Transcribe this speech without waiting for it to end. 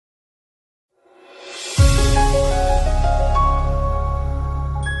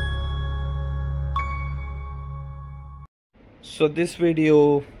So this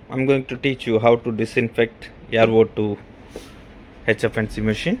video I'm going to teach you how to disinfect AIRVO2 HFNC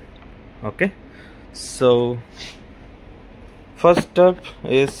machine. Okay, so first step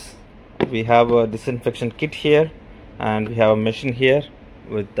is we have a disinfection kit here and we have a machine here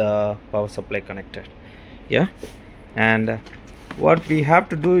with the power supply connected. Yeah, and what we have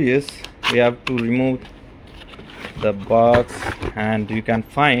to do is we have to remove the box, and you can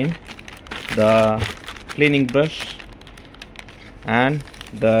find the cleaning brush and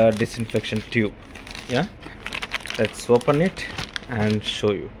the disinfection tube. Yeah, let's open it and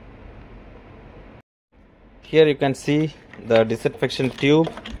show you. Here you can see the disinfection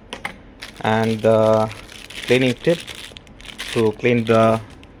tube and the cleaning tip to clean the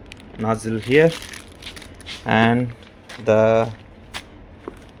nozzle here, and the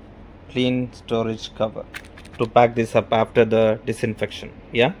clean storage cover to pack this up after the disinfection.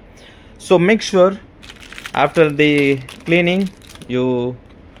 Yeah, so make sure after the cleaning you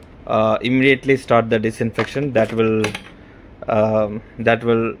immediately start the disinfection. That will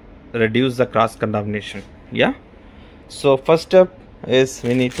reduce the cross contamination. Yeah, so first step is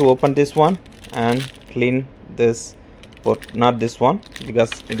we need to open this one and clean this port, not this one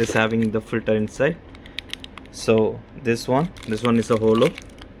because it is having the filter inside. So this one is a hollow,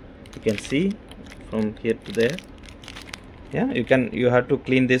 you can see from here to there. Yeah, you have to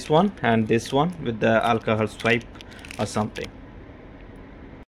clean this one and this one with the alcohol swipe or something.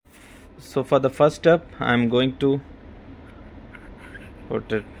 So for the first step I'm going to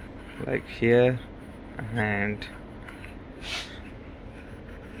put it like here and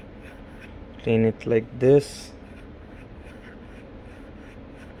clean it like this.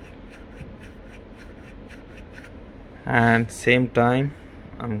 And same time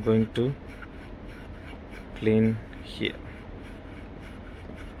I'm going to clean here.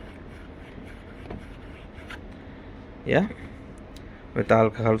 Yeah, with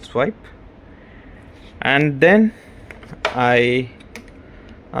alcohol swipe. And then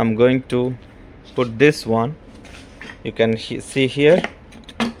I'm going to put this one, you can see here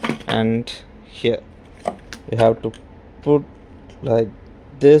and here. You have to put like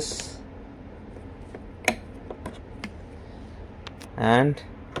this and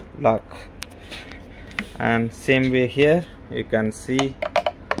lock, and same way here you can see.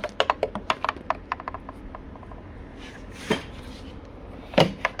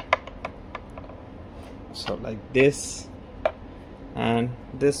 So like this, and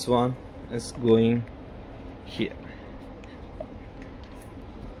this one is going here.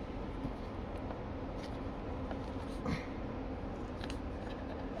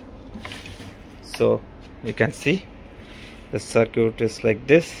 So you can see the circuit is like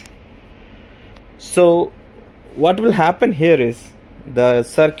this. So what will happen here is the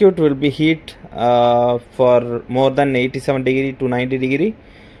circuit will be heat for more than 87 degree to 90 degree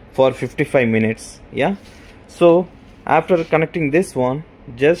for 55 minutes. Yeah, so after connecting this one,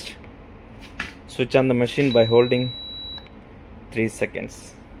 just switch on the machine by holding 3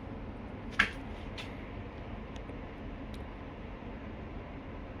 seconds.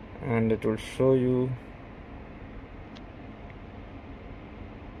 And it will show you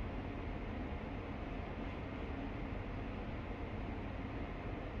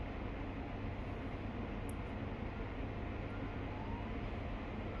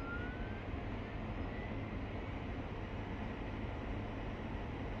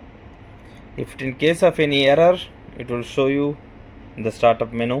if in case of any error, it will show you in the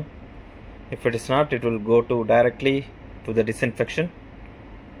startup menu. If it is not, it will go to directly to the disinfection.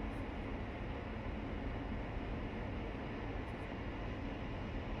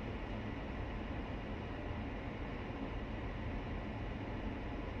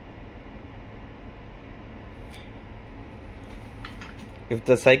 If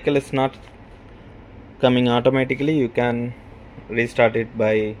the cycle is not coming automatically, you can restart it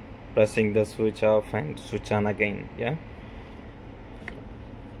by pressing the switch off and switch on again. Yeah,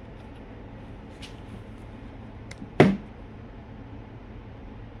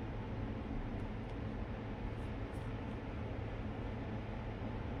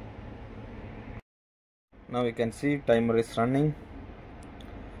 now you can see timer is running.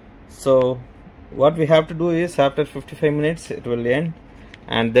 So what we have to do is after 55 minutes it will end,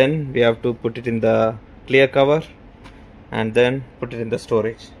 and then we have to put it in the clear cover and then put it in the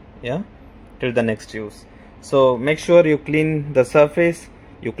storage. Yeah, till the next use. So make sure you clean the surface,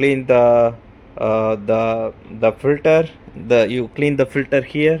 you clean the filter, you clean the filter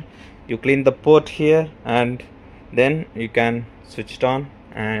here, you clean the port here, and then you can switch it on,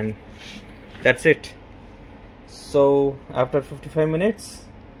 and that's it. So after 55 minutes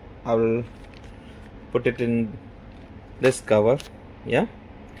I will put it in this cover. Yeah,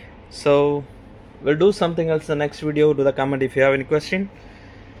 so we'll do something else in the next video. Do the comment if you have any question,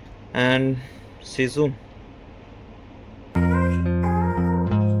 and see you soon.